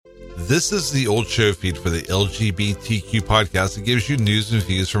This is the old show feed for the LGBTQ podcast that gives you news and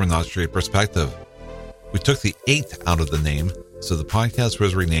views from a not straight perspective. We took the 8th out of the name, so the podcast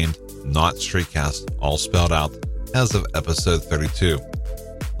was renamed Not Straightcast, all spelled out, as of episode 32.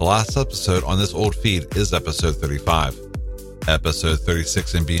 The last episode on this old feed is episode 35. Episode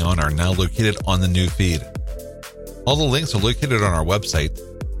 36 and beyond are now located on the new feed. All the links are located on our website,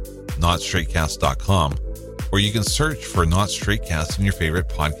 notstraightcast.com, or you can search for Not Straightcast in your favorite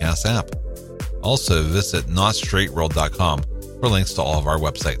podcast app. Also, visit notstraightworld.com for links to all of our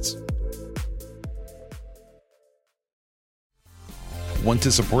websites. Want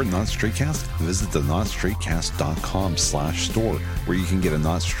to support Not Straightcast? Visit the notstraightcast.com/store, where you can get a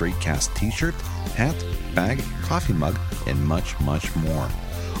Not Straightcast t-shirt, hat, bag, coffee mug, and much, much more.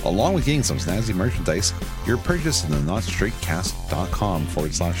 Along with getting some snazzy merchandise, your purchase in the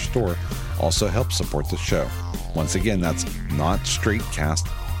notstraightcast.com/store also helps support the show. Once again, that's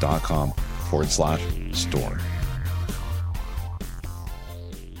notstraightcast.com/store.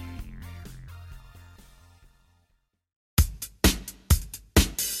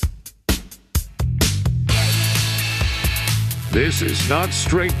 This is Not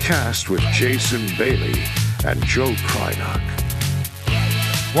Straight Cast with Jason Bailey and Joe Krynock.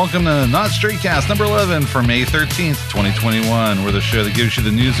 Welcome to Not Straight Cast number 11 for May 13th, 2021. We're the show that gives you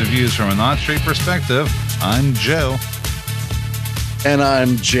the news and views from a not straight perspective. I'm Joe. And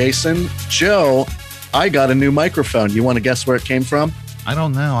I'm Jason. Joe, I got a new microphone. You want to guess where it came from? I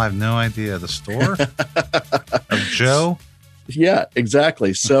don't know. I have no idea. The store of Joe? Yeah,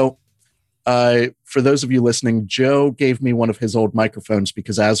 exactly. So for those of you listening, Joe gave me one of his old microphones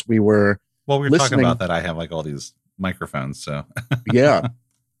because as we were talking about that, I have like all these microphones. So yeah,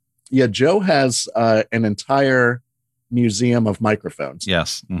 Joe has an entire museum of microphones.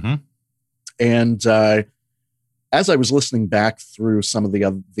 Yes. Mm-hmm. And as I was listening back through some of the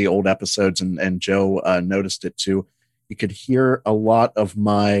old episodes, and Joe noticed it too, you could hear a lot of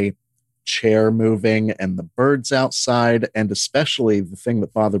my chair moving and the birds outside, and especially the thing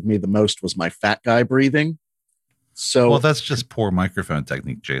that bothered me the most was my fat guy breathing. So, well, that's just poor microphone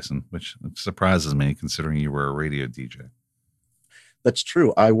technique, Jason, which surprises me considering you were a radio DJ. That's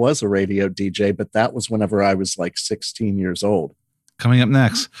true. I was a radio DJ, but that was whenever I was like 16 years old. Coming up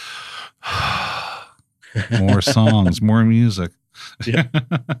next, more songs, more music. Yeah.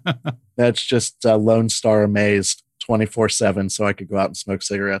 That's just Lone Star Amazed 24/7 so I could go out and smoke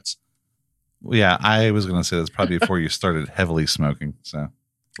cigarettes. Yeah, I was going to say that's probably before you started heavily smoking. So,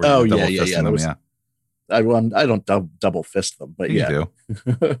 oh yeah. I don't double fist them, but you do.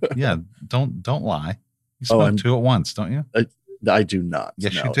 Yeah, don't lie. You smoke two at once, don't you? I do not.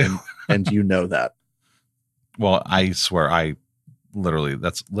 Yes, you do, and you know that. Well, I swear, that's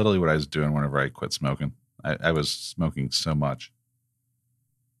literally what I was doing whenever I quit smoking. I was smoking so much.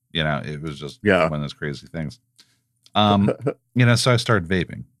 You know, it was just one of those crazy things. So I started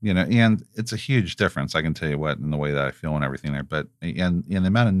vaping, and it's a huge difference. I can tell you what, in the way that I feel and everything there, but and the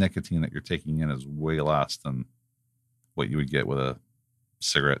amount of nicotine that you're taking in is way less than what you would get with a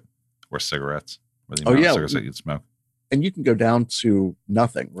cigarette or cigarettes, or the amount of cigarettes that you'd smoke. And you can go down to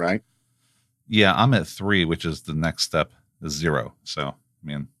nothing, right? Yeah, I'm at 3, which is the next step is 0. So, I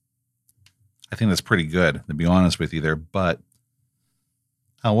mean, I think that's pretty good, to be honest with you there, but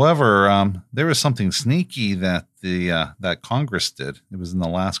however, there was something sneaky that that Congress did. It was in the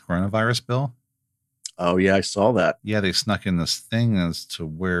last coronavirus bill. Oh, yeah, I saw that. Yeah, they snuck in this thing as to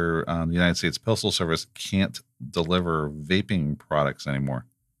where the United States Postal Service can't deliver vaping products anymore.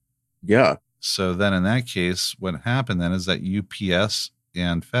 Yeah. So then in that case, what happened then is that UPS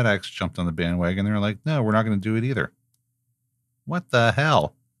and FedEx jumped on the bandwagon. They were like, no, we're not going to do it either. What the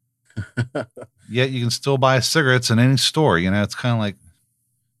hell? Yet you can still buy cigarettes in any store. It's kind of like,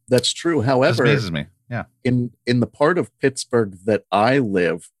 that's true. However, it amazes me. Yeah. In the part of Pittsburgh that I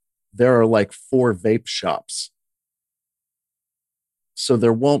live, there are like 4 vape shops. So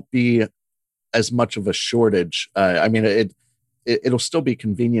there won't be as much of a shortage. I mean, it'll still be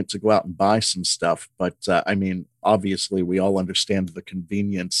convenient to go out and buy some stuff. But I mean, obviously, we all understand the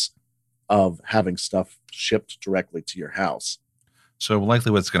convenience of having stuff shipped directly to your house. So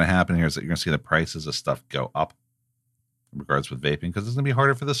likely what's going to happen here is that you're going to see the prices of stuff go up in regards with vaping, because it's going to be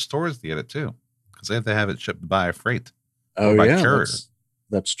harder for the stores to get it too, because they have to have it shipped by freight. Oh, by courier.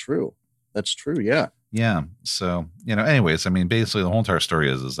 That's true. That's true. Yeah. Yeah. So, anyways, I mean, basically the whole entire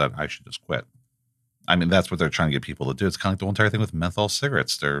story is that I should just quit. I mean, that's what they're trying to get people to do. It's kind of like the whole entire thing with menthol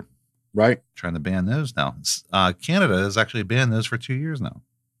cigarettes. They're trying to ban those now. Canada has actually banned those for 2 years now.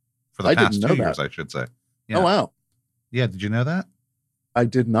 For the past 2 years, I should say. Yeah. Oh, wow. Yeah. Did you know that? I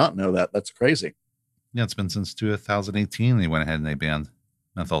did not know that. That's crazy. Yeah, it's been since 2018 they went ahead and they banned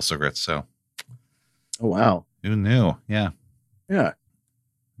menthol cigarettes. So, oh wow, who knew? Yeah.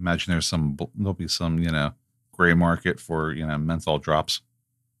 Imagine there'll be some gray market for menthol drops.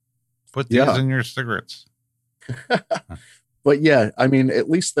 Put these in your cigarettes. But yeah, I mean, at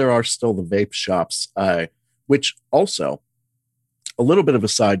least there are still the vape shops, which also a little bit of a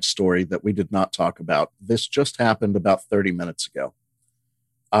side story that we did not talk about. This just happened about 30 minutes ago.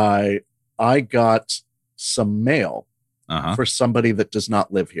 I got some mail for somebody that does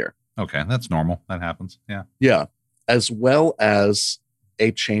not live here. Okay, that's normal. That happens. Yeah. Yeah. As well as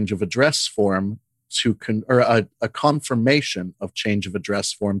a change of address form or a confirmation of change of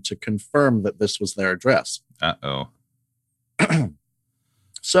address form to confirm that this was their address. Uh-oh.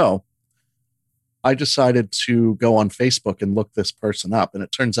 So I decided to go on Facebook and look this person up, and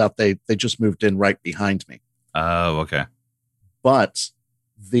it turns out they just moved in right behind me. Oh, okay. But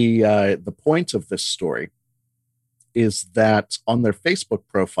the point of this story is that on their Facebook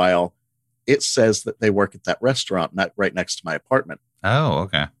profile, it says that they work at that restaurant right next to my apartment. Oh,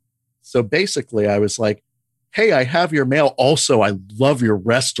 okay. So basically, I was like, hey, I have your mail. Also, I love your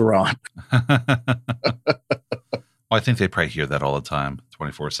restaurant. Well, I think they probably hear that all the time,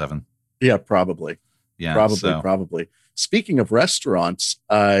 24/7. Yeah, probably. Yeah, probably. Speaking of restaurants,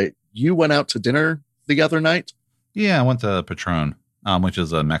 you went out to dinner the other night? Yeah, I went to Patron, which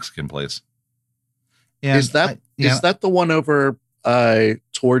is a Mexican place. And is that the one over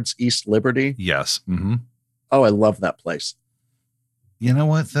towards East Liberty? Yes. Mm-hmm. Oh, I love that place. You know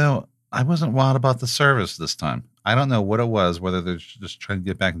what, though? I wasn't wild about the service this time. I don't know what it was, whether they're just trying to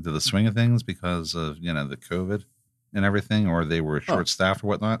get back into the swing of things because of, the COVID and everything, or they were short-staffed or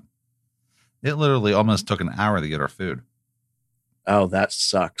whatnot. It literally almost took an hour to get our food. Oh, that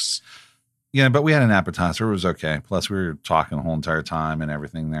sucks. Yeah, but we had an appetizer. It was okay. Plus, we were talking the whole entire time and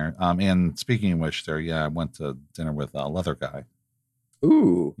everything there. And speaking of which, I went to dinner with a Leather Guy.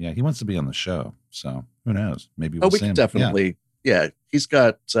 Ooh. Yeah, he wants to be on the show. So who knows? Maybe we'll see him. Could definitely. Yeah, he's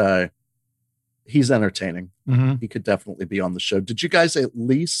got. He's entertaining. Mm-hmm. He could definitely be on the show. Did you guys at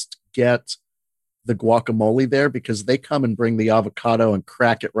least get the guacamole there? Because they come and bring the avocado and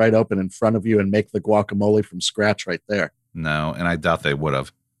crack it right open in front of you and make the guacamole from scratch right there. No, and I doubt they would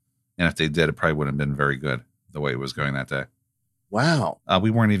have. And if they did, it probably wouldn't have been very good the way it was going that day. Wow. We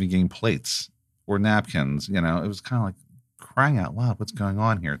weren't even getting plates or napkins. It was kind of like crying out loud. What's going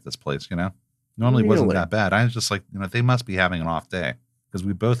on here at this place? Normally It wasn't that bad. I was just like, they must be having an off day because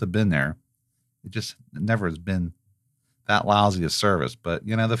we both have been there. It never has been that lousy a service, but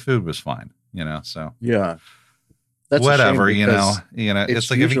the food was fine, so yeah, that's whatever, it's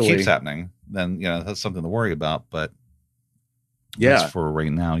like if it keeps happening, then, that's something to worry about. But yeah, for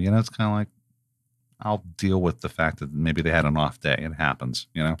right now, it's kind of like, I'll deal with the fact that maybe they had an off day. It happens,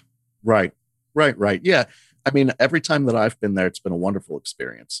 Right. Yeah. I mean, every time that I've been there, it's been a wonderful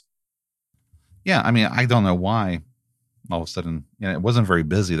experience. Yeah. I mean, I don't know why all of a sudden, it wasn't very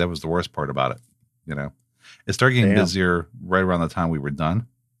busy. That was the worst part about it. It started getting busier right around the time we were done.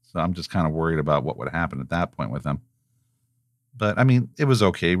 So I'm just kind of worried about what would happen at that point with them. But I mean, it was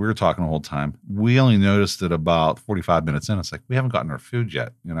okay. We were talking the whole time. We only noticed it about 45 minutes in. It's like, we haven't gotten our food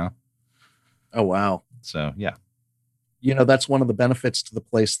yet, Oh, wow. So, yeah. That's one of the benefits to the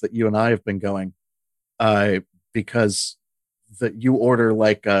place that you and I have been going, because that you order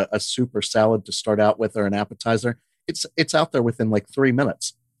like a soup or salad to start out with or an appetizer. It's out there within like 3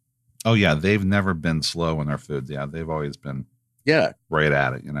 minutes. Oh, yeah. They've never been slow in their food. Yeah. They've always been right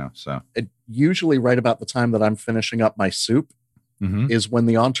at it, so. Usually right about the time that I'm finishing up my soup is when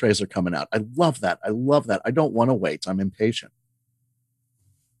the entrees are coming out. I love that. I don't want to wait. I'm impatient.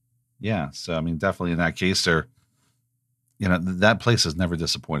 Yeah. So, I mean, definitely in that case, that place has never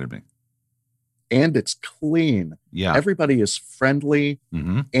disappointed me. And it's clean. Yeah. Everybody is friendly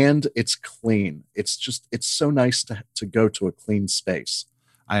and it's clean. It's so nice to go to a clean space.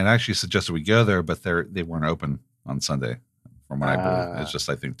 I had actually suggested we go there, but they weren't open on Sunday from what I believe. It's just,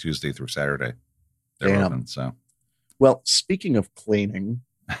 I think, Tuesday through Saturday they're open. So, well, speaking of cleaning,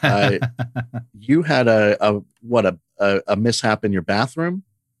 you had a mishap in your bathroom.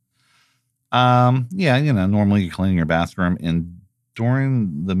 Yeah, normally you clean your bathroom, and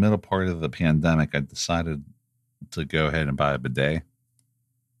during the middle part of the pandemic, I decided to go ahead and buy a bidet.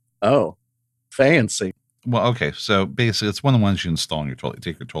 Oh, fancy. Well, okay. So basically, it's one of the ones you install in your toilet.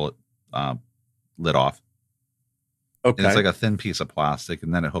 You take your toilet lid off. Okay. And it's like a thin piece of plastic,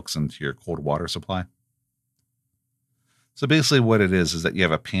 and then it hooks into your cold water supply. So basically what it is that you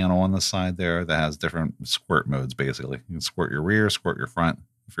have a panel on the side there that has different squirt modes, basically. You can squirt your rear, squirt your front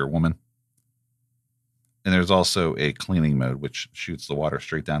if you're a woman. And there's also a cleaning mode, which shoots the water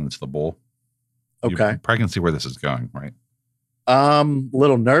straight down into the bowl. Okay. You probably can see where this is going, right? A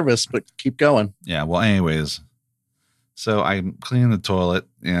little nervous, but keep going. Yeah. Well, anyways, so I'm cleaning the toilet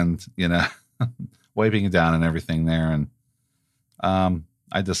and, wiping it down and everything there. And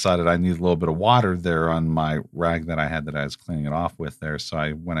I decided I need a little bit of water there on my rag that I was cleaning it off with there. So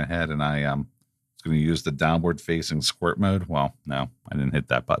I went ahead and I was going to use the downward facing squirt mode. Well, no, I didn't hit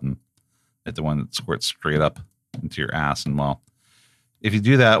that button. Hit the one that squirts straight up into your ass. And well, if you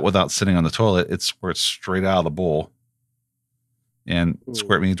do that without sitting on the toilet, it squirts straight out of the bowl and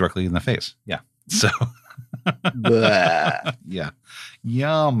squirt me directly in the face. Yeah. So yeah.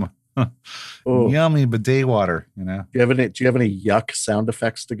 Yum. Yummy bidet water, Do you have any yuck sound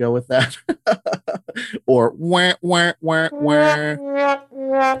effects to go with that? Or wah, wah, wah, wah. There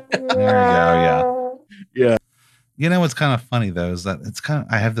you go, yeah. What's kind of funny though is that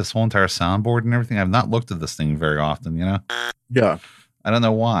I have this whole entire soundboard and everything. I've not looked at this thing very often, Yeah. I don't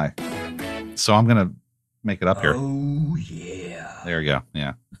know why. So I'm gonna make it up here. Oh yeah. There you go.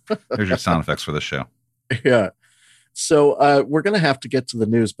 Yeah. There's your sound effects for the show. Yeah. So we're going to have to get to the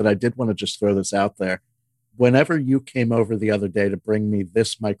news, but I did want to just throw this out there. Whenever you came over the other day to bring me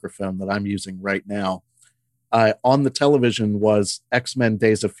this microphone that I'm using right now, on the television was X-Men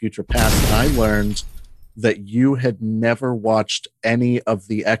Days of Future Past, and I learned that you had never watched any of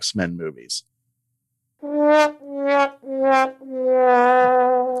the X-Men movies.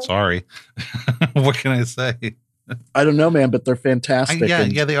 Sorry. What can I say? I don't know, man, but they're fantastic.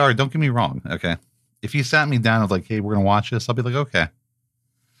 Yeah, they are. Don't get me wrong. Okay. If you sat me down and like, hey, we're going to watch this, I'll be like, okay.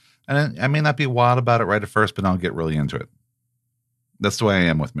 And I may not be wild about it right at first, but I'll get really into it. That's the way I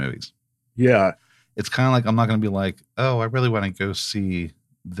am with movies. Yeah. It's kind of like, I'm not going to be like, oh, I really want to go see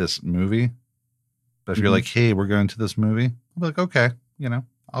this movie. But if you're like, hey, we're going to this movie, I'll be like, okay,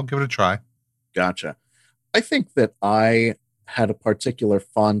 I'll give it a try. Gotcha. I think that I had a particular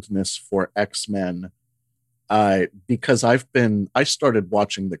fondness for X-Men because I started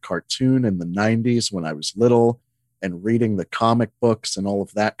watching the cartoon in the 90s when I was little and reading the comic books and all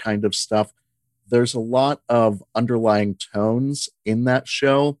of that kind of stuff. There's a lot of underlying tones in that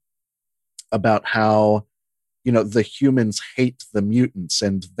show about how, the humans hate the mutants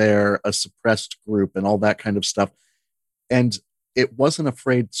and they're a suppressed group and all that kind of stuff. And it wasn't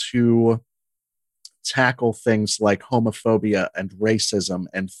afraid to tackle things like homophobia and racism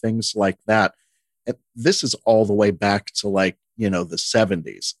and things like that. And this is all the way back to the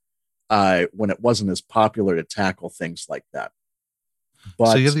 70s when it wasn't as popular to tackle things like that.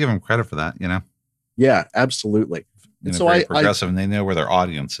 But so you have to give them credit for that, Yeah, absolutely. And so very progressive, and they know where their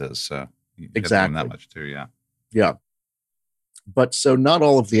audience is. So you exactly that much too. Yeah. Yeah. But so not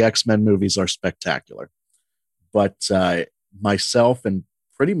all of the X-Men movies are spectacular, but myself and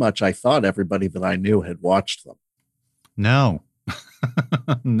pretty much I thought everybody that I knew had watched them. No,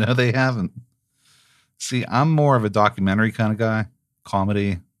 no, they haven't. See, I'm more of a documentary kind of guy,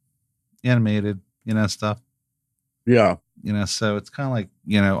 comedy, animated, stuff. Yeah. So it's kind of like,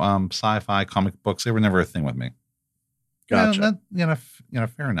 sci-fi comic books. They were never a thing with me. Gotcha.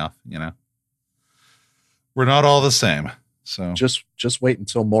 Fair enough. We're not all the same. So just wait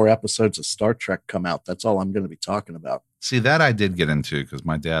until more episodes of Star Trek come out. That's all I'm going to be talking about. See, that I did get into because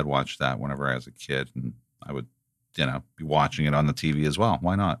my dad watched that whenever I was a kid, and I would, be watching it on the TV as well.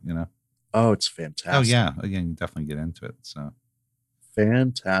 Why not? Oh, it's fantastic. Oh yeah. Again, you definitely get into it. So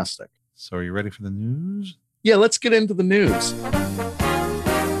fantastic. So are you ready for the news? Yeah, let's get into the news.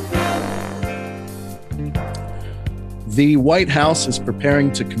 The White House is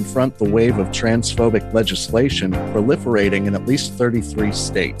preparing to confront the wave of transphobic legislation proliferating in at least 33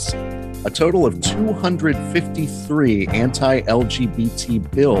 states. A total of 253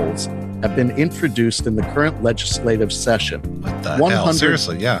 anti-LGBT bills have been introduced in the current legislative session. What the hell?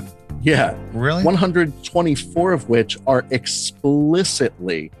 Seriously, yeah. Yeah. Really? 124 of which are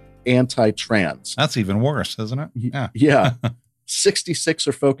explicitly anti-trans. That's even worse, isn't it? Yeah. Yeah. 66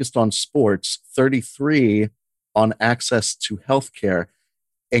 are focused on sports, 33 on access to healthcare,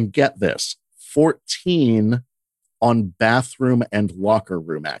 and get this, 14 on bathroom and locker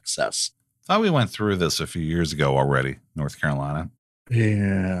room access. Thought we went through this a few years ago already, North Carolina.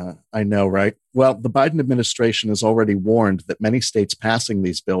 Yeah, I know, right? Well, the Biden administration has already warned that many states passing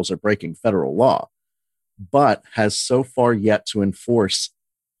these bills are breaking federal law, but has so far yet to enforce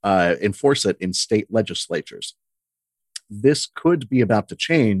it in state legislatures. This could be about to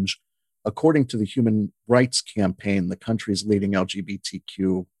change, according to the Human Rights Campaign, the country's leading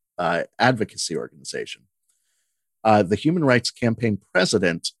LGBTQ advocacy organization. The Human Rights Campaign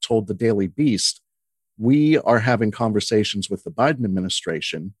president told the Daily Beast, "We are having conversations with the Biden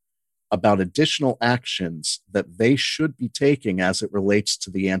administration about additional actions that they should be taking as it relates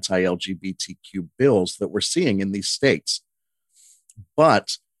to the anti-LGBTQ bills that we're seeing in these states."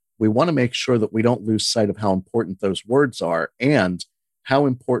 But we want to make sure that we don't lose sight of how important those words are and how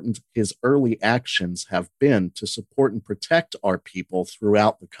important his early actions have been to support and protect our people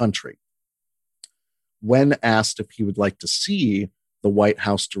throughout the country. When asked if he would like to see the White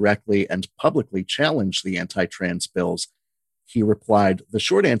House directly and publicly challenge the anti-trans bills, he replied, "The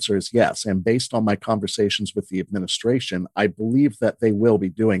short answer is yes, and based on my conversations with the administration, I believe that they will be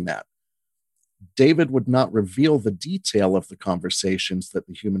doing that." David would not reveal the detail of the conversations that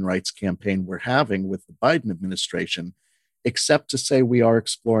the Human Rights Campaign were having with the Biden administration, except to say we are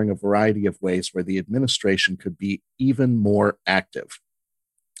exploring a variety of ways where the administration could be even more active.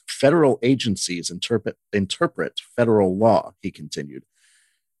 Federal agencies interpret federal law, he continued,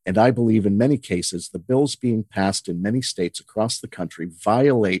 and I believe in many cases the bills being passed in many states across the country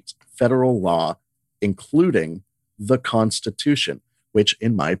violate federal law, including the Constitution, which,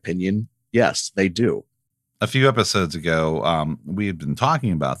 in my opinion, yes, they do. A few episodes ago, we had been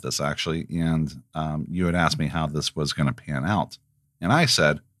talking about this, actually, and you had asked me how this was going to pan out. And I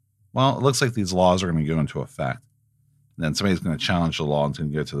said, well, it looks like these laws are going to go into effect. Then somebody's going to challenge the law and it's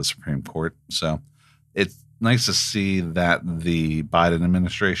going to go to the Supreme Court. So it's nice to see that the Biden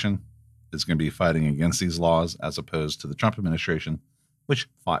administration is going to be fighting against these laws as opposed to the Trump administration, which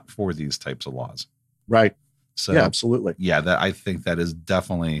fought for these types of laws. Right. So yeah, absolutely. Yeah, I think that is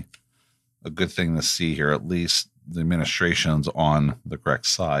definitely a good thing to see here. At least the administration's on the correct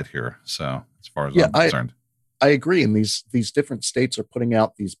side here. So as far as I'm concerned, I agree. And these different states are putting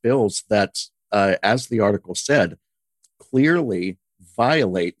out these bills that, as the article said, clearly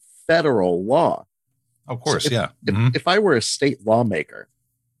violate federal law. Of course, so if I were a state lawmaker,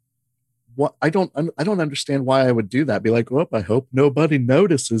 what I don't understand why I would do that. Be like, well, I hope nobody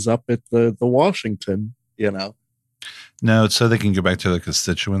notices up at the Washington, No, so they can go back to their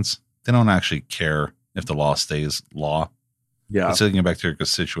constituents. They don't actually care if the law stays law. Yeah. But so they can go back to their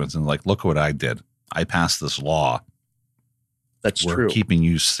constituents and like, look what I did. I passed this law. That's We're true. Keeping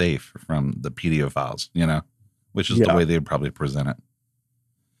you safe from the pedophiles, which is the way they'd probably present it.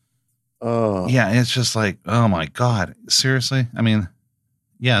 Oh. Yeah, it's just like, oh my God, seriously? I mean,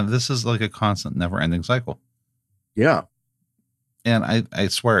 yeah, this is like a constant, never-ending cycle. Yeah. And I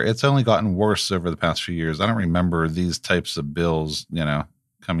swear, it's only gotten worse over the past few years. I don't remember these types of bills,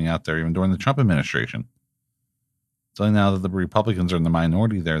 coming out there even during the Trump administration. It's only now that the Republicans are in the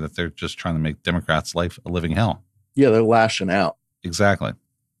minority there that they're just trying to make Democrats' life a living hell. Yeah, they're lashing out. Exactly.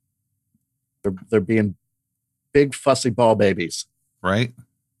 They're being big fussy ball babies. Right?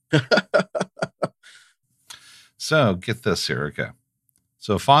 So get this here. Okay.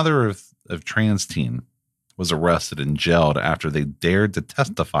 So a father of trans teen was arrested and jailed after they dared to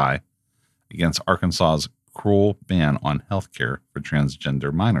testify against Arkansas's cruel ban on healthcare for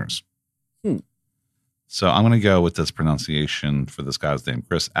transgender minors. So I'm going to go with this pronunciation for this guy's name,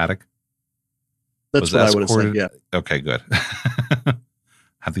 Chris Attic. That's what I would have said, yeah. Okay, good.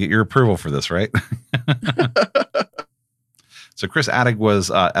 Have to get your approval for this, right? So Chris Attic was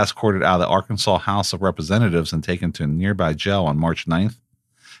escorted out of the Arkansas House of Representatives and taken to a nearby jail on March 9th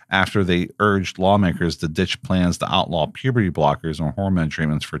after they urged lawmakers to ditch plans to outlaw puberty blockers and hormone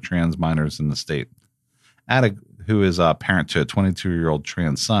treatments for trans minors in the state. Attic, who is a parent to a 22-year-old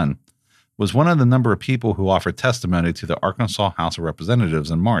trans son, was one of the number of people who offered testimony to the Arkansas House of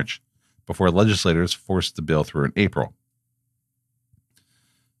Representatives in March before legislators forced the bill through in April.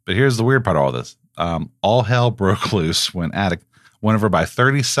 But here's the weird part of all this. All hell broke loose when Attic went over by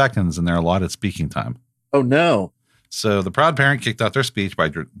 30 seconds in their allotted speaking time. Oh, no. So the proud parent kicked out their speech by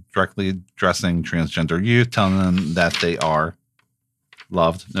directly addressing transgender youth, telling them that they are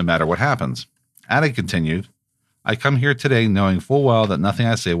loved no matter what happens. Attic continued, I come here today knowing full well that nothing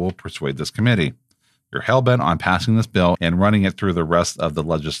I say will persuade this committee. You're hell-bent on passing this bill and running it through the rest of the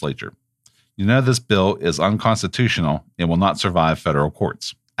legislature. You know this bill is unconstitutional and will not survive federal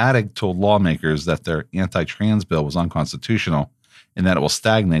courts. Attic told lawmakers that their anti-trans bill was unconstitutional and that it will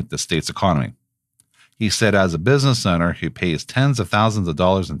stagnate the state's economy. He said, as a business owner who pays tens of thousands of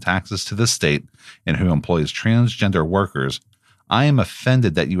dollars in taxes to this state and who employs transgender workers, I am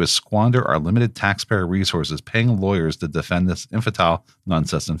offended that you would squander our limited taxpayer resources paying lawyers to defend this infantile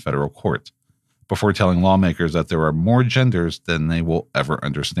nonsense in federal court, before telling lawmakers that there are more genders than they will ever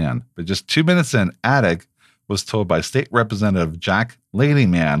understand. But just 2 minutes in, Attic was told by State Representative Jack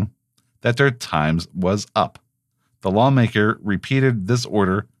Ladyman that their time was up. The lawmaker repeated this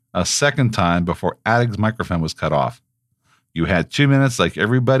order a second time before Attic's microphone was cut off. You had 2 minutes like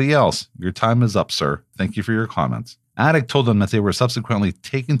everybody else. Your time is up, sir. Thank you for your comments. Attic told them that they were subsequently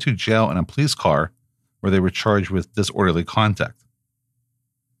taken to jail in a police car where they were charged with disorderly conduct.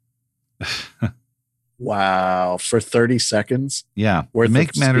 Wow. For 30 seconds? Yeah. To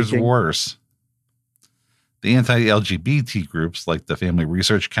make matters worse, the anti-LGBT groups like the Family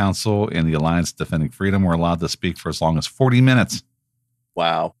Research Council and the Alliance Defending Freedom were allowed to speak for as long as 40 minutes.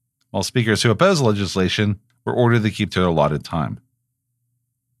 Wow. While speakers who oppose the legislation were ordered to keep to their allotted time.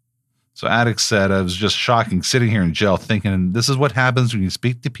 So Addicts said, it was just shocking sitting here in jail thinking this is what happens when you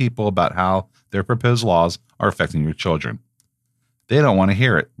speak to people about how their proposed laws are affecting your children. They don't want to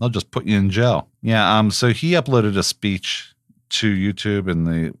hear it. They'll just put you in jail. Yeah. So he uploaded a speech to YouTube and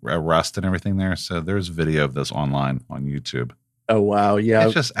the arrest and everything there. So there's video of this online on YouTube. Oh, wow. Yeah.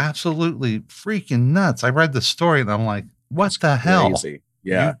 It's just absolutely freaking nuts. I read the story and I'm like, what the hell?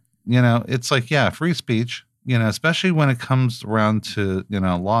 Yeah. You know, it's like, yeah, free speech, you know, especially when it comes around to, you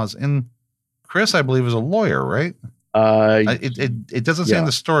know, laws. And Chris, I believe, is a lawyer, right? It doesn't say in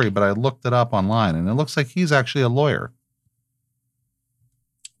the story, but I looked it up online and it looks like he's actually a lawyer.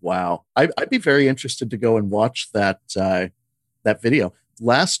 Wow. I'd be very interested to go and watch that video.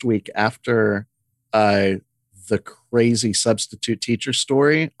 Last week, after the crazy substitute teacher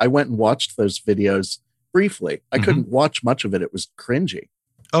story, I went and watched those videos briefly. I couldn't watch much of it. It was cringy.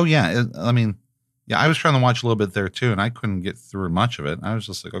 Oh, yeah. I mean, yeah, I was trying to watch a little bit there, too, and I couldn't get through much of it. I was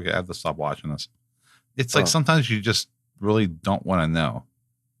just like, okay, I have to stop watching this. It's like sometimes you just really don't want to know,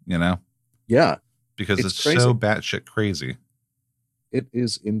 you know? Yeah. Because it's so batshit crazy. It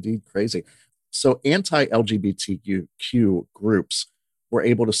is indeed crazy. So anti-LGBTQ groups were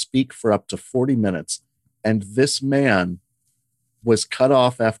able to speak for up to 40 minutes. And this man was cut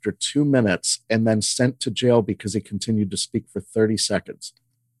off after 2 minutes and then sent to jail because he continued to speak for 30 seconds.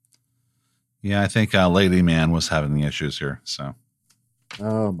 Yeah, I think Lady Man was having the issues here. So,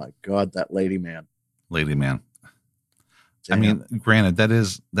 oh my God, that Lady Man. Lady Man. Damn. I mean, granted, that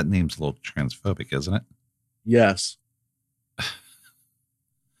name's a little transphobic, isn't it? Yes.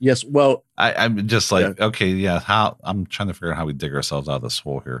 Yes. Well, I'm just like, okay, yeah. I'm trying to figure out how we dig ourselves out of this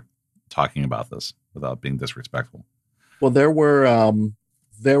hole here, talking about this without being disrespectful. Well, there were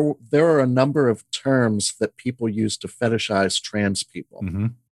there are a number of terms that people use to fetishize trans people. Mm-hmm.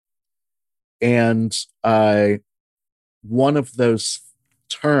 And one of those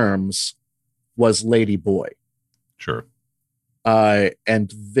terms was lady boy. Sure.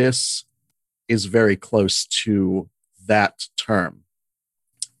 And this is very close to that term.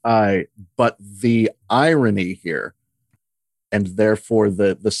 But the irony here, and therefore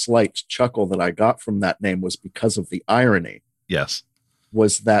the slight chuckle that I got from that name was because of the irony. Yes.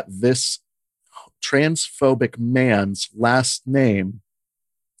 Was that this transphobic man's last name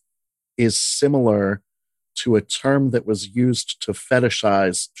is similar to a term that was used to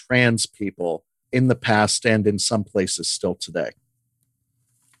fetishize trans people in the past and in some places still today.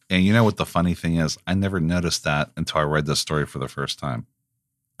 And you know what the funny thing is? I never noticed that until I read this story for the first time.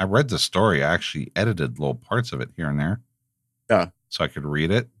 I read the story. I actually edited little parts of it here and there. Yeah. So I could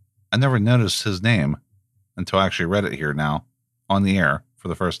read it. I never noticed his name until I actually read it here now on the air for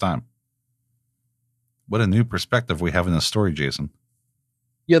the first time. What a new perspective we have in this story, Jason.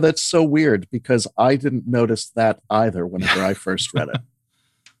 Yeah, that's so weird because I didn't notice that either whenever I first read it.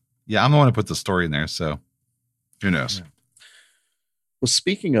 Yeah, I'm the one who put the story in there, so who knows? Yeah. Well,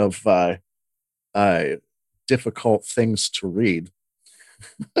 speaking of difficult things to read,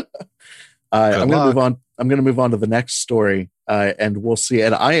 I'm going to move on. I'm going to move on to the next story, and we'll see.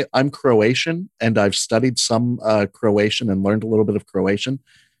 And I'm Croatian, and I've studied some Croatian and learned a little bit of Croatian,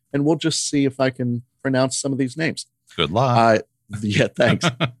 and we'll just see if I can pronounce some of these names. Good luck. Yeah, thanks.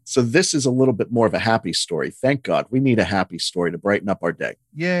 So this is a little bit more of a happy story. Thank God. We need a happy story to brighten up our day.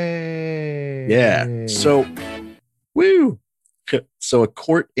 Yay! Yeah. So, woo. So a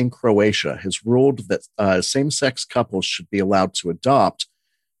court in Croatia has ruled that same-sex couples should be allowed to adopt,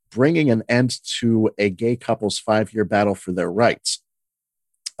 bringing an end to a gay couple's 5-year battle for their rights.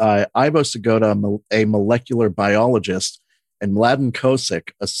 Ivo Segota, a molecular biologist, and Mladen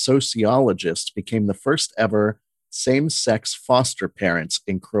Kosic, a sociologist, became the first ever same-sex foster parents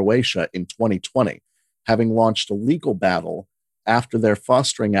in Croatia in 2020, having launched a legal battle after their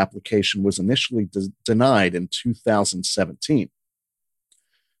fostering application was initially denied in 2017.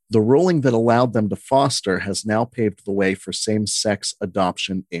 The ruling that allowed them to foster has now paved the way for same-sex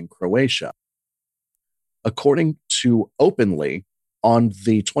adoption in Croatia. According to Openly, on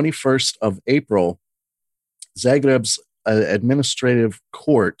the 21st of April, Zagreb's administrative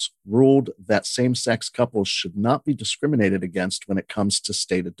court ruled that same-sex couples should not be discriminated against when it comes to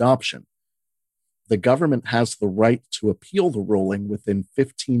state adoption. The government has the right to appeal the ruling within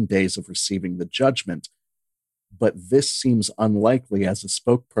 15 days of receiving the judgment, but this seems unlikely, as a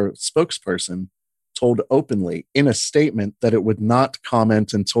spokesperson told openly in a statement that it would not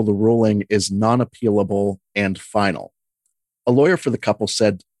comment until the ruling is non-appealable and final. A lawyer for the couple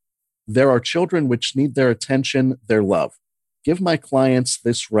said, "There are children which need their attention, their love. Give my clients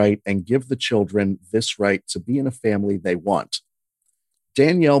this right and give the children this right to be in a family they want."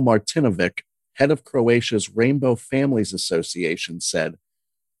 Danielle Martinovic, head of Croatia's Rainbow Families Association, said,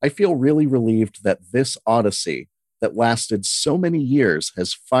 "I feel really relieved that this odyssey that lasted so many years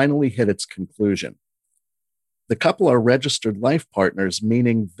has finally hit its conclusion. The couple are registered life partners,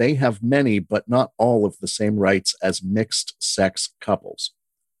 meaning they have many but not all of the same rights as mixed-sex couples.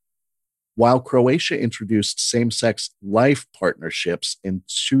 While Croatia introduced same-sex life partnerships in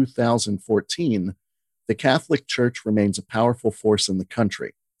 2014, the Catholic Church remains a powerful force in the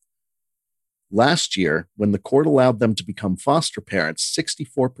country. Last year, when the court allowed them to become foster parents,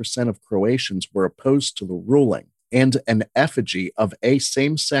 64% of Croatians were opposed to the ruling, and an effigy of a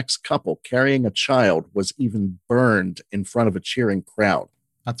same-sex couple carrying a child was even burned in front of a cheering crowd."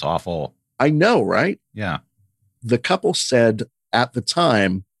 That's awful. I know, right? Yeah. The couple said at the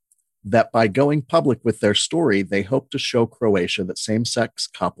time that by going public with their story, they hope to show Croatia that same-sex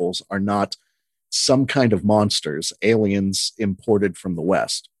couples are not some kind of monsters, aliens imported from the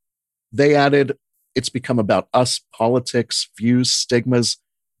West. They added, "It's become about us, politics, views, stigmas,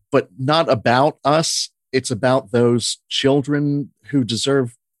 but not about us. It's about those children who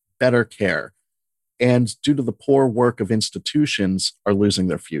deserve better care and, due to the poor work of institutions, are losing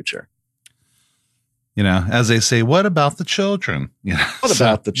their future." You know, as they say, what about the children? You know, what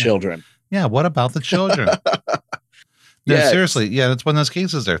about the children? Yeah, what about the children? No, seriously. Yeah, that's one of those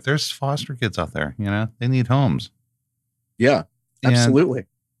cases there. There's foster kids out there, you know, they need homes. Yeah, absolutely. And,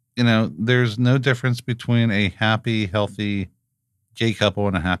 you know, there's no difference between a happy, healthy gay couple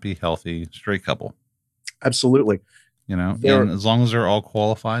and a happy, healthy straight couple. Absolutely. You know, and as long as they're all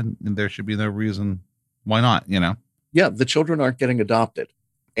qualified, there should be no reason why not, you know? Yeah, the children aren't getting adopted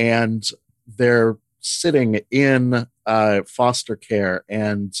and they're sitting in foster care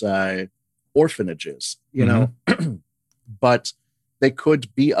and orphanages, you know, but they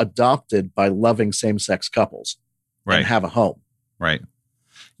could be adopted by loving same-sex couples and have a home. Right.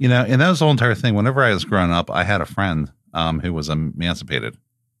 You know, and that was the whole entire thing. Whenever I was growing up, I had a friend who was emancipated.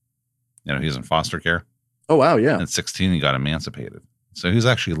 You know, he's in foster care. Oh, wow. Yeah. At 16, he got emancipated. So he's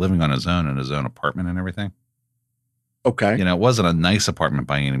actually living on his own in his own apartment and everything. Okay. You know, it wasn't a nice apartment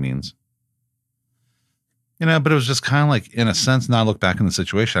by any means. You know, but it was just kind of like, in a sense, now I look back in the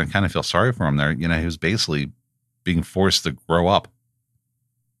situation, I kind of feel sorry for him there. You know, he was basically being forced to grow up.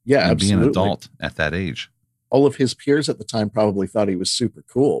 Yeah, and absolutely. Be an adult at that age. All of his peers at the time probably thought he was super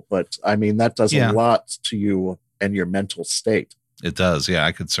cool. But, I mean, that does a lot to you and your mental state. It does. Yeah,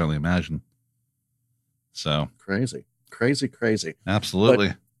 I could certainly imagine. So crazy. Absolutely.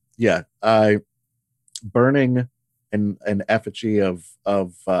 But, yeah. Burning an effigy of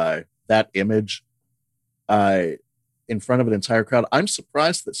that image in front of an entire crowd. I'm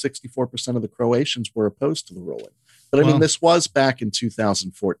surprised that 64% of the Croatians were opposed to the ruling. But I mean, this was back in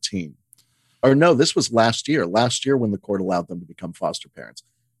 2014. Or no, this was last year. Last year when the court allowed them to become foster parents.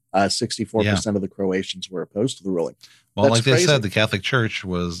 64% of the Croatians were opposed to the ruling. Well, that's like crazy. They said, the Catholic Church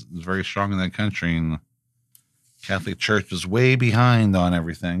was very strong in that country, and the Catholic Church was way behind on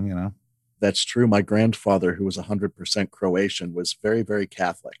everything, you know? That's true. My grandfather, who was 100% Croatian, was very, very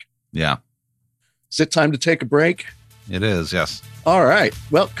Catholic. Yeah. Is it time to take a break? It is, yes. All right.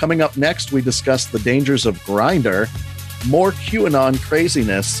 Well, coming up next, we discuss the dangers of Grindr, more QAnon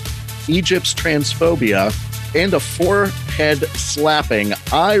craziness, Egypt's transphobia, and a forehead-slapping,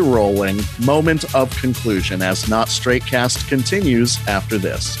 eye-rolling moment of conclusion as Not Straight Cast continues after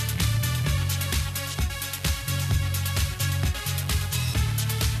this.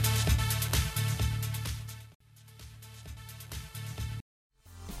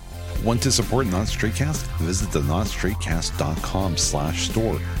 Want to support Not Straight Cast? Visit the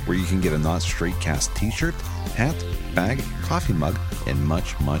notstraightcast.com/store, where you can get a Not Straight Cast t-shirt, hat, bag, coffee mug, and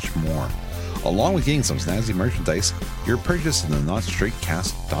much, much more. Along with getting some snazzy merchandise, your purchase in the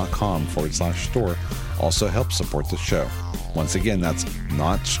notstraightcast.com/store also helps support the show. Once again, that's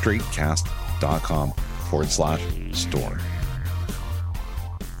notstraightcast.com/store.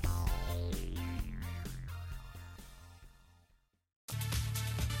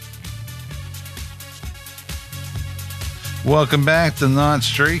 Welcome back to Not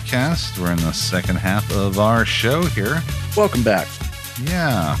Straight Cast. We're in the second half of our show here. Welcome back.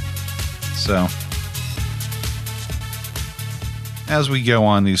 Yeah. So, as we go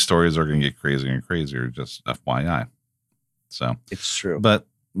on, these stories are going to get crazier and crazier, just FYI. So, it's true. But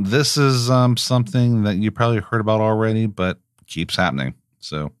this is something that you probably heard about already, but keeps happening.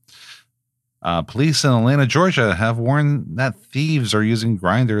 So, Police in Atlanta, Georgia have warned that thieves are using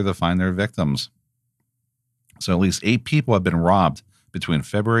Grindr to find their victims. So at least 8 people have been robbed between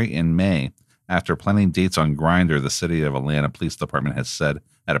February and May after planning dates on Grindr, the City of Atlanta Police Department has said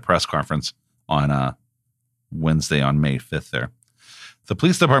at a press conference on Wednesday on May 5th there. The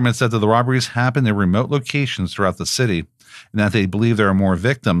police department said that the robberies happened in remote locations throughout the city and that they believe there are more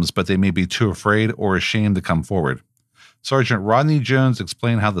victims, but they may be too afraid or ashamed to come forward. Sergeant Rodney Jones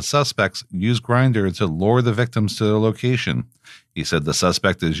explained how the suspects use Grindr to lure the victims to their location. He said the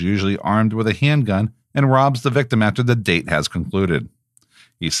suspect is usually armed with a handgun and robs the victim after the date has concluded.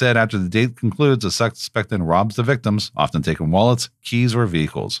 He said after the date concludes, the suspect then robs the victims, often taking wallets, keys, or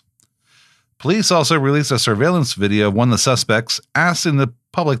vehicles. Police also released a surveillance video of one of the suspects, asking the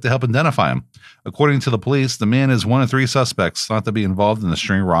public to help identify him. According to the police, the man is one of 3 suspects thought to be involved in the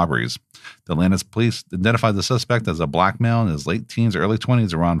string of robberies. The Atlanta police identified the suspect as a black male in his late teens, early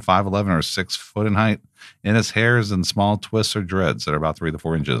 20s, around 5'11" or 6 foot in height, and his hair is in small twists or dreads that are about 3 to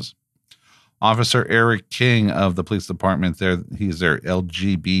 4 inches. Officer Eric King of the police department, he's their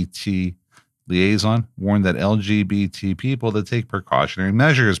LGBT liaison, warned that LGBT people to take precautionary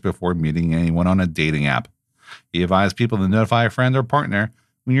measures before meeting anyone on a dating app. He advised people to notify a friend or partner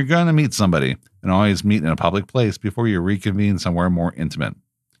when you're going to meet somebody and always meet in a public place before you reconvene somewhere more intimate.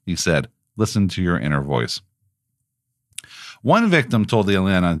 He said, listen to your inner voice. One victim told the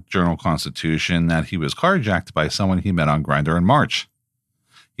Atlanta Journal-Constitution that he was carjacked by someone he met on Grindr in March.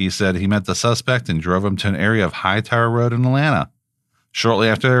 He said he met the suspect and drove him to an area of Hightower Road in Atlanta. Shortly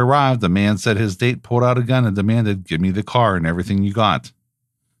after they arrived, the man said his date pulled out a gun and demanded, give me the car and everything you got. The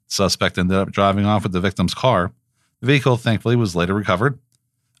suspect ended up driving off with the victim's car. The vehicle, thankfully, was later recovered.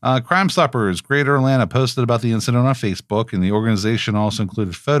 Crime Stoppers Greater Atlanta posted about the incident on Facebook, and the organization also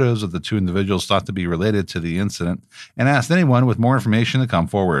included photos of the 2 individuals thought to be related to the incident and asked anyone with more information to come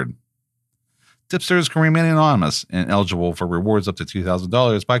forward. Tipsters can remain anonymous and eligible for rewards up to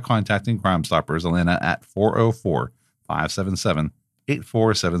 $2,000 by contacting Crime Stoppers Atlanta at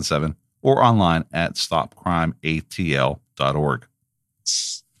 404-577-8477 or online at stopcrimeatl.org.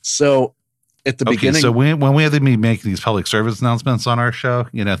 So at the beginning, so when we have to make these public service announcements on our show,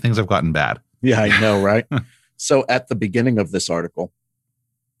 things have gotten bad. Yeah, I know, right? So at the beginning of this article,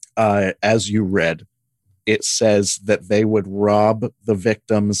 as you read, it says that they would rob the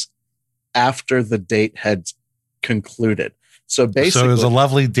victims after the date had concluded. So basically, it was a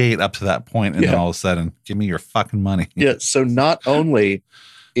lovely date up to that point, and then all of a sudden, give me your fucking money. Yeah. So not only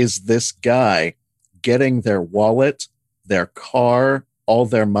is this guy getting their wallet, their car, all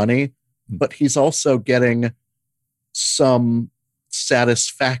their money, but he's also getting some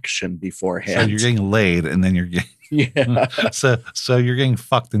satisfaction beforehand. So you're getting laid, and then you're getting so you're getting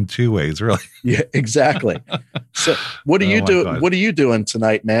fucked in 2 ways, really. Yeah, exactly. So what are you doing? God. What are you doing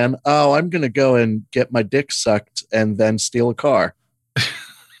tonight, man? Oh, I'm gonna go and get my dick sucked and then steal a car.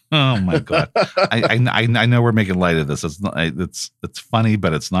 Oh my God. I know we're making light of this. It's not, it's funny,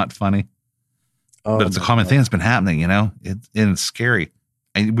 but it's not funny. But it's a common thing that's been happening, it's scary.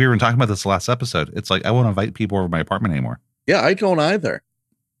 And we were talking about this last episode. It's like, I won't invite people over my apartment anymore. Yeah, I don't either.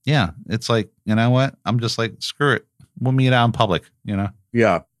 Yeah. It's like, you know what? I'm just like, screw it. We'll meet out in public, Yeah.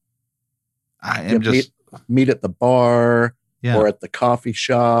 I am meet at the bar or at the coffee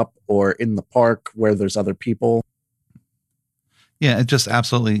shop or in the park where there's other people. Yeah. It just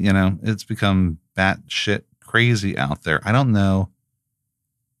absolutely, it's become batshit crazy out there. I don't know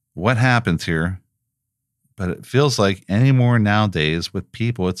what happens here, but it feels like anymore nowadays with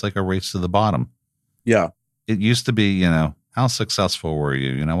people, it's like a race to the bottom. Yeah. It used to be, how successful were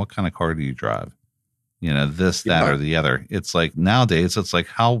you? What kind of car do you drive? This, that, or the other. It's like nowadays, it's like,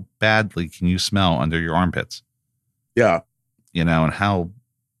 how badly can you smell under your armpits? Yeah. And how,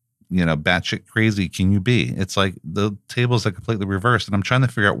 batshit crazy can you be? It's like the tables are completely reversed, and I'm trying to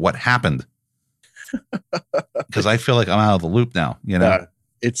figure out what happened because I feel like I'm out of the loop now. Yeah,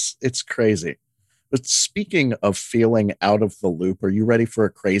 it's crazy. But speaking of feeling out of the loop, are you ready for a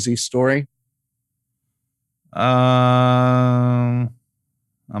crazy story? I'm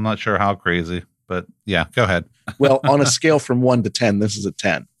not sure how crazy, but yeah, go ahead. Well, on a scale from 1 to 10, this is a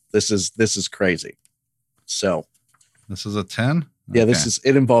 10. This is crazy. So this is a 10. Yeah, okay.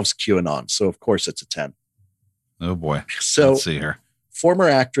 It involves QAnon, so of course it's a 10. Oh boy. So let's see here. Former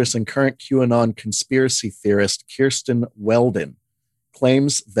actress and current QAnon conspiracy theorist Kirsten Weldon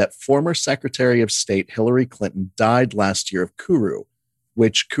claims that former Secretary of State Hillary Clinton died last year of Kuru,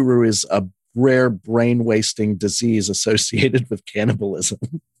 which Kuru is a rare brain-wasting disease associated with cannibalism.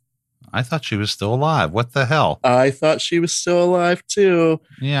 I thought she was still alive. What the hell? I thought she was still alive too.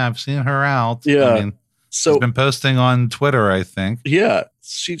 Yeah, I've seen her out. Yeah. I mean, she's been posting on Twitter, I think. Yeah.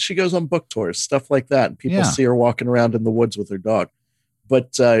 she goes on book tours, stuff like that. And people see her walking around in the woods with her dog.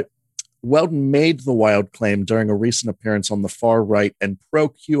 But Weldon made the wild claim during a recent appearance on the far right and pro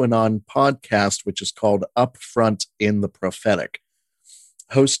QAnon podcast, which is called Upfront in the Prophetic.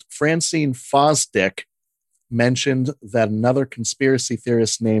 Host Francine Fosdick mentioned that another conspiracy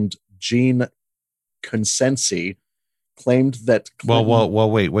theorist named Gene Consensi claimed that Clinton,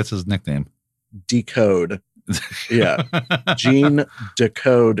 well, wait, what's his nickname? Decode. Yeah. Gene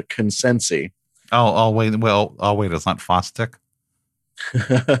Decode Consensi. Wait, it's not Fosdick.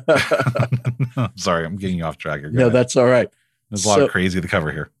 Sorry, I'm getting you off track. No, that's all right. There's a lot of crazy to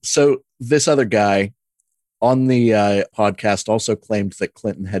cover here. So this other guy on the podcast also claimed that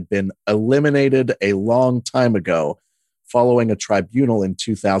Clinton had been eliminated a long time ago following a tribunal in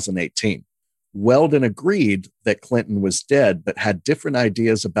 2018. Weldon agreed that Clinton was dead, but had different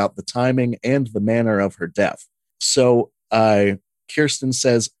ideas about the timing and the manner of her death. So Kirsten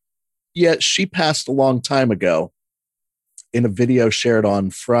says, yeah, she passed a long time ago. In a video shared on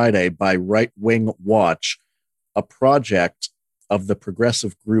Friday by Right Wing Watch, a project of the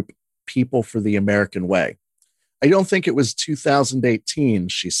progressive group People for the American Way. I don't think it was 2018,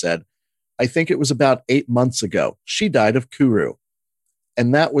 she said. I think it was about 8 months ago. She died of Kuru.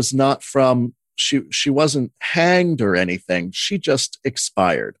 And that was not from, she wasn't hanged or anything. She just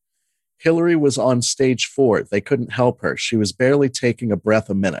expired. Hillary was on stage 4. They couldn't help her. She was barely taking a breath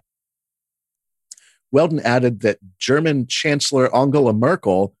a minute. Weldon added that German Chancellor Angela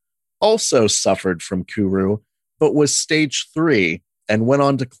Merkel also suffered from Kuru, but was stage 3, and went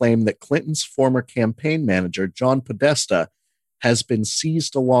on to claim that Clinton's former campaign manager, John Podesta, has been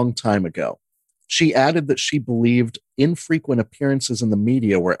seized a long time ago. She added that she believed infrequent appearances in the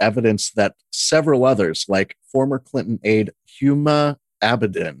media were evidence that several others, like former Clinton aide Huma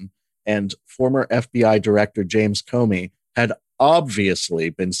Abedin and former FBI Director James Comey, had obviously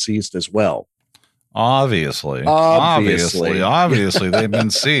been seized as well. Obviously, they've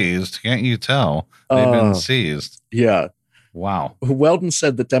been seized. Can't you tell? They've been seized. Yeah. Wow. Weldon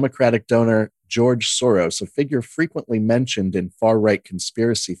said that Democratic donor George Soros, a figure frequently mentioned in far-right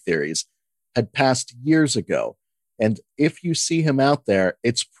conspiracy theories, had passed years ago. And if you see him out there,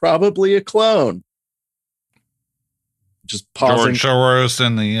 it's probably a clone. Just pausing. George Soros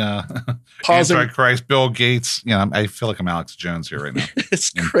and the Antichrist, Bill Gates. You know, I feel like I'm Alex Jones here right now. It's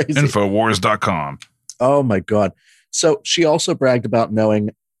crazy. Infowars.com. Oh, my God. So she also bragged about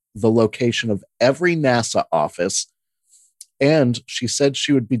knowing the location of every NASA office. And she said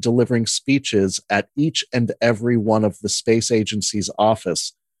she would be delivering speeches at each and every one of the space agency's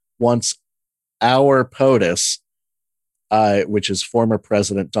office once our POTUS, which is former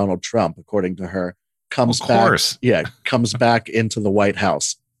President Donald Trump, according to her, comes back into the White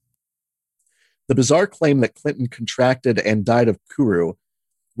House. The bizarre claim that Clinton contracted and died of Kuru,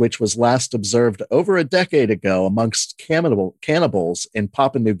 which was last observed over a decade ago amongst cannibals in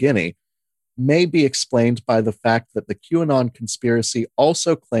Papua New Guinea, may be explained by the fact that the QAnon conspiracy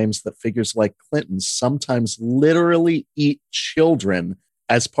also claims that figures like Clinton sometimes literally eat children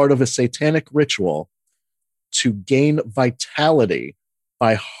as part of a satanic ritual to gain vitality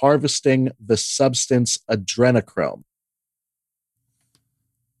by harvesting the substance adrenochrome.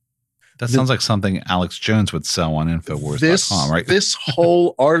 That sounds like something Alex Jones would sell on Infowars.com, right? This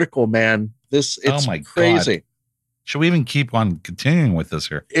whole article, man, it's crazy. God. Should we even keep on continuing with this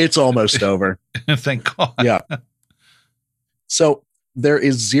here? It's almost over. Thank God. Yeah. So there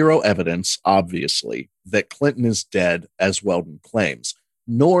is zero evidence, obviously, that Clinton is dead, as Weldon claims,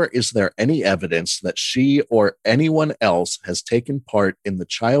 nor is there any evidence that she or anyone else has taken part in the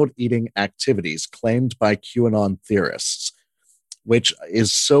child-eating activities claimed by QAnon theorists, which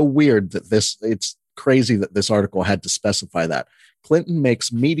is so weird that it's crazy that this article had to specify that. Clinton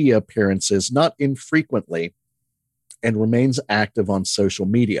makes media appearances not infrequently and remains active on social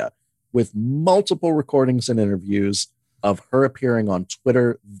media, with multiple recordings and interviews of her appearing on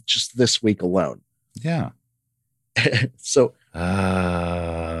Twitter just this week alone. Yeah. So,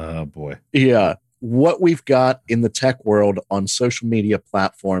 boy. Yeah. What we've got in the tech world on social media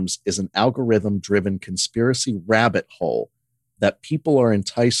platforms is an algorithm-driven conspiracy rabbit hole that people are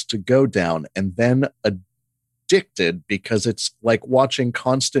enticed to go down and then addicted because it's like watching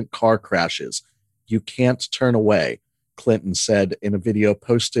constant car crashes. You can't turn away, Clinton said in a video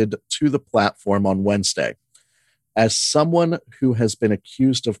posted to the platform on Wednesday. As someone who has been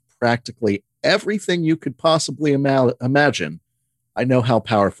accused of practically everything you could possibly imagine, I know how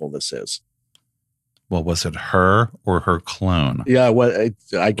powerful this is. Well, was it her or her clone? Yeah, well,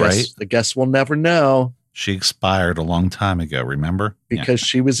 I guess we'll never know. She expired a long time ago, remember? Because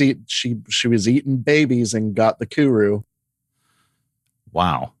she was eating babies and got the Kuru.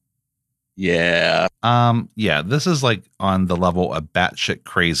 Wow. Yeah. Yeah, this is like on the level of batshit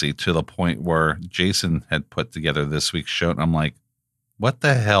crazy to the point where Jason had put together this week's show, and I'm like, what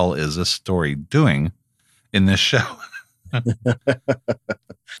the hell is this story doing in this show?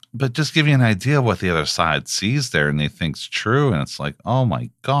 But just give you an idea of what the other side sees there and they think's true. And it's like, oh my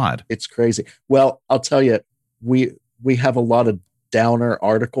God. It's crazy. Well, I'll tell you, we have a lot of downer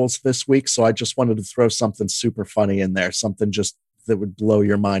articles this week. So I just wanted to throw something super funny in there, something just that would blow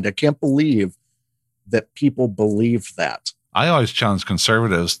your mind. I can't believe that people believe that. I always challenge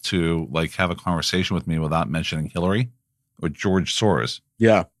conservatives to like have a conversation with me without mentioning Hillary or George Soros.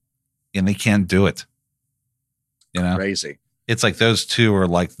 Yeah. And they can't do it. You know, crazy. It's like those two are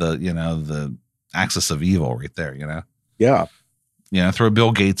like the axis of evil right there, Yeah. Throw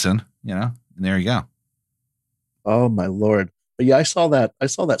Bill Gates in, and there you go. Oh my Lord. But yeah, I saw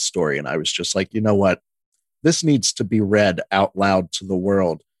that story and I was just like, you know what? This needs to be read out loud to the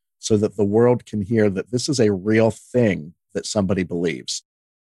world so that the world can hear that this is a real thing that somebody believes.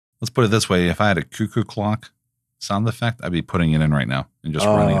 Let's put it this way. If I had a cuckoo clock sound effect, I'd be putting it in right now and just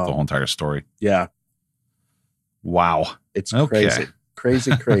running the whole entire story. Yeah. Wow. It's crazy.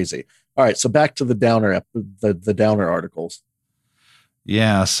 Crazy. All right. So back to the downer, the downer articles.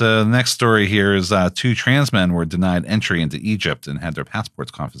 Yeah. So the next story here is 2 trans men were denied entry into Egypt and had their passports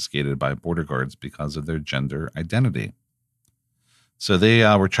confiscated by border guards because of their gender identity. So they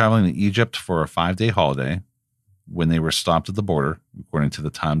were traveling to Egypt for a 5-day holiday when they were stopped at the border, according to the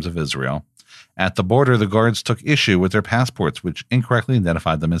Times of Israel. At the border, the guards took issue with their passports, which incorrectly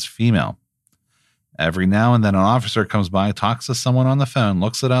identified them as female. Every now and then, an officer comes by, talks to someone on the phone,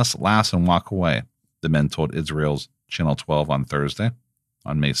 looks at us, laughs, and walk away, the men told Israel's Channel 12 on Thursday,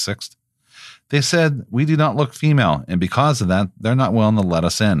 on May 6th. They said, we do not look female, and because of that, they're not willing to let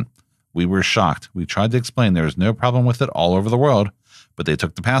us in. We were shocked. We tried to explain there is no problem with it all over the world, but they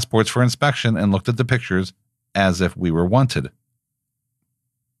took the passports for inspection and looked at the pictures as if we were wanted.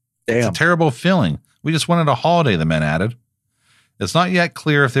 Damn. It's a terrible feeling. We just wanted a holiday, the men added. It's not yet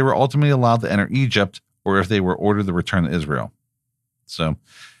clear if they were ultimately allowed to enter Egypt or if they were ordered to return to Israel. So,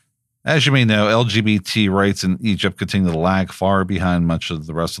 as you may know, LGBT rights in Egypt continue to lag far behind much of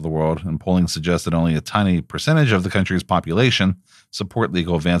the rest of the world, and polling suggests that only a tiny percentage of the country's population support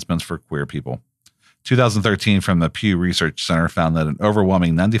legal advancements for queer people. 2013 from the Pew Research Center found that an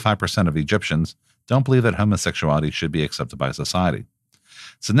overwhelming 95% of Egyptians don't believe that homosexuality should be accepted by society.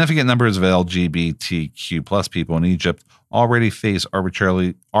 Significant numbers of LGBTQ plus people in Egypt already face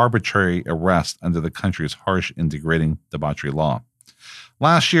arbitrary arrest under the country's harsh and degrading debauchery law.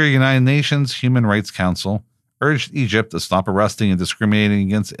 Last year, United Nations Human Rights Council urged Egypt to stop arresting and discriminating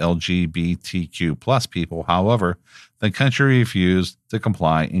against LGBTQ plus people. However, the country refused to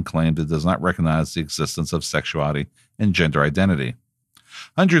comply and claimed it does not recognize the existence of sexuality and gender identity.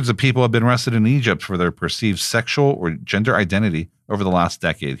 Hundreds of people have been arrested in Egypt for their perceived sexual or gender identity over the last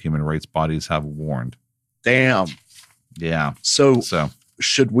decade, human rights bodies have warned. Damn. Yeah. So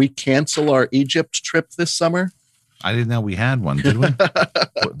should we cancel our Egypt trip this summer? I didn't know we had one, did we?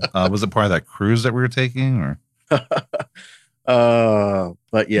 Was it part of that cruise that we were taking? Or?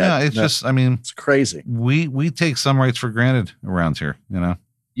 But yeah. It's just, I mean, it's crazy. We take some rights for granted around here,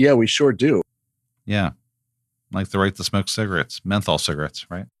 Yeah, we sure do. Yeah. Like the right to smoke cigarettes, menthol cigarettes,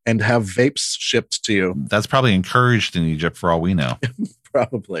 right? And have vapes shipped to you. That's probably encouraged in Egypt for all we know.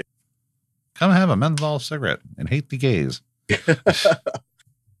 Probably. Come have a menthol cigarette and hate the gays.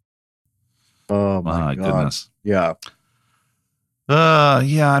 Oh my God. Goodness. Yeah.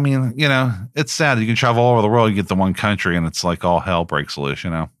 Yeah, I mean, it's sad. You can travel all over the world, you get to one country, and it's like all hell breaks loose,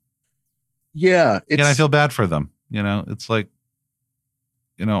 Yeah. And I feel bad for them. It's like,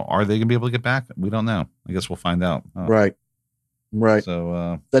 are they going to be able to get back? We don't know. I guess we'll find out. Right.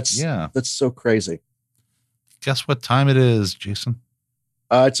 So that's so crazy. Guess what time it is, Jason?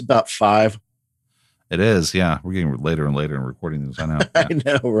 It's about 5. It is. Yeah. We're getting later and later in recording these. I know. Yeah. I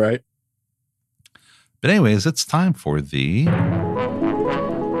know. Right. But anyways, it's time for the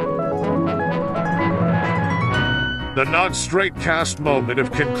Not Straight Cast moment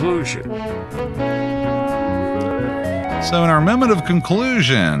of conclusion. So in our moment of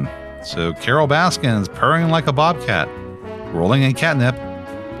conclusion, Carol Baskin is purring like a bobcat, rolling in catnip,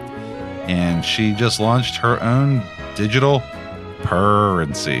 and she just launched her own digital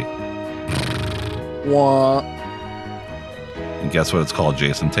currency. Wah. And guess what it's called,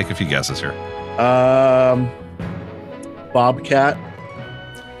 Jason? Take a few guesses here. Bobcat.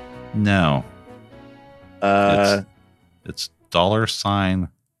 No. It's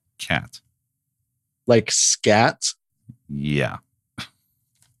 $cat. Like scat? Yeah.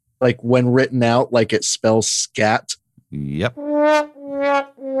 Like when written out, like it spells scat? Yep.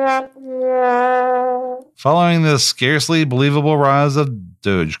 Following the scarcely believable rise of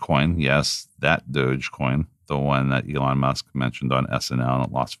Dogecoin, yes, that Dogecoin, the one that Elon Musk mentioned on SNL and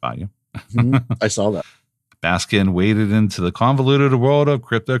it lost value. I saw that. Baskin waded into the convoluted world of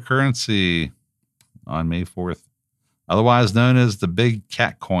cryptocurrency on May 4th, otherwise known as the Big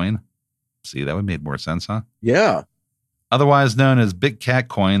Cat Coin. See, that would make more sense, huh? Yeah. Otherwise known as Big Cat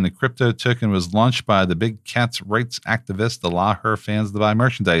Coin, the crypto token was launched by the Big Cat's rights activist to allow her fans to buy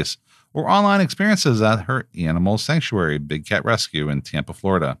merchandise or online experiences at her animal sanctuary, Big Cat Rescue in Tampa,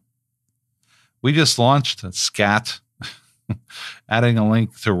 Florida. We just launched SCAT, adding a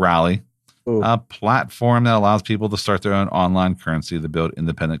link to Rally, a platform that allows people to start their own online currency to build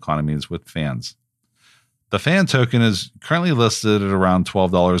independent economies with fans. The fan token is currently listed at around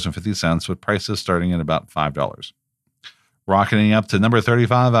 $12.50, with prices starting at about $5. Rocketing up to number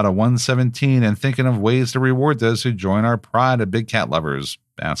 35 out of 117 and thinking of ways to reward those who join our pride of Big Cat lovers,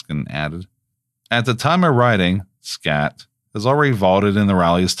 Baskin added. At the time of writing, SCAT has already vaulted in the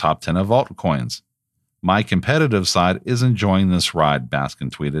Rally's top 10 of altcoins. My competitive side is enjoying this ride, Baskin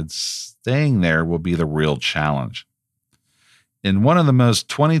tweeted. Staying there will be the real challenge. In one of the most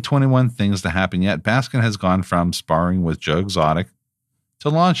 2021 things to happen yet, Baskin has gone from sparring with Joe Exotic to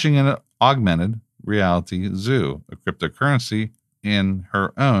launching an augmented reality zoo, a cryptocurrency in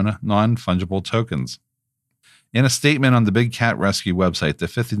her own non-fungible tokens. In a statement on the Big Cat Rescue website, the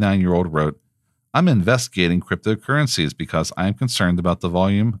 59-year-old wrote, "I'm investigating cryptocurrencies because I am concerned about the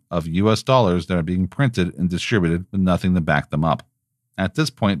volume of US dollars that are being printed and distributed with nothing to back them up. At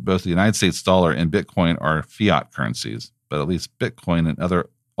this point, both the United States dollar and Bitcoin are fiat currencies, but at least Bitcoin and other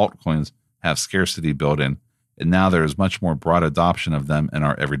altcoins have scarcity built in, and now there is much more broad adoption of them in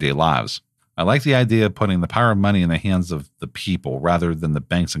our everyday lives. I like the idea of putting the power of money in the hands of the people rather than the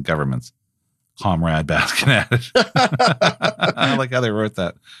banks and governments," Comrade Baskin added. I like how they wrote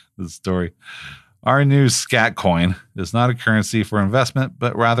that, the story. Our new SCAT coin is not a currency for investment,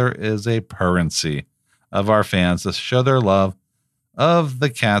 but rather is a currency of our fans to show their love of the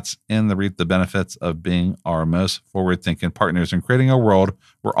cats and to reap the benefits of being our most forward-thinking partners in creating a world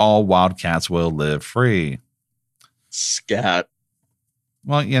where all wild cats will live free. SCAT.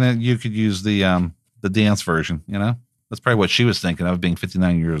 Well, you could use the dance version, That's probably what she was thinking of, being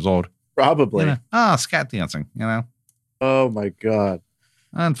 59 years old. Probably. Scat dancing, Oh, my God.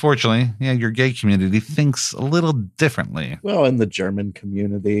 Unfortunately, your gay community thinks a little differently. Well, and the German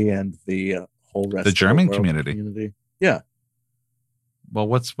community and the whole rest of the German world community. Yeah. Well,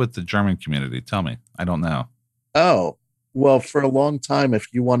 what's with the German community? Tell me. I don't know. Oh, well, for a long time,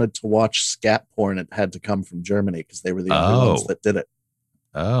 if you wanted to watch scat porn, it had to come from Germany because they were the only ones that did it.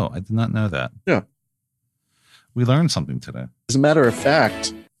 Oh, I did not know that. Yeah. We learned something today. As a matter of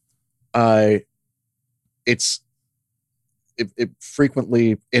fact, it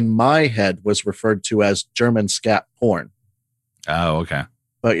frequently in my head was referred to as German scat porn. Oh, okay.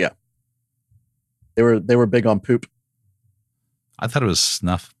 But yeah, they were big on poop. I thought it was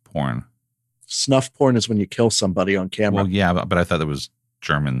snuff porn. Snuff porn is when you kill somebody on camera. Well, yeah, but I thought it was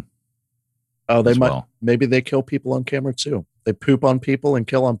German. Oh, they might. Well. Maybe they kill people on camera too. They poop on people and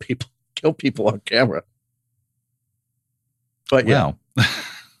kill people on camera. But yeah.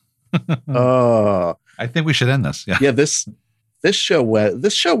 I think we should end this. Yeah. Yeah. This show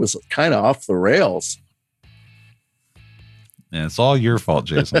was kind of off the rails. And it's all your fault,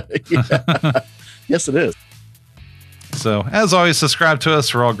 Jason. Yes, it is. So, as always, subscribe to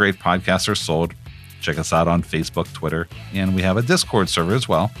us where all great podcasts are sold. Check us out on Facebook, Twitter, and we have a Discord server as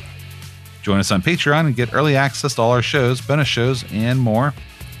well. Join us on Patreon and get early access to all our shows, bonus shows, and more.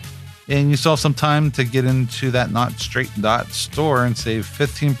 And you still have some time to get into that NotStraight.store and save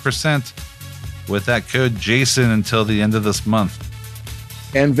 15% with that code Jason until the end of this month.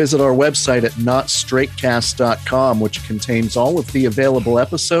 And visit our website at NotStraightCast.com, which contains all of the available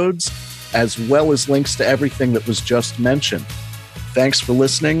episodes, as well as links to everything that was just mentioned. Thanks for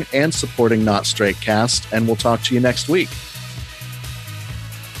listening and supporting Not Straight Cast, and we'll talk to you next week.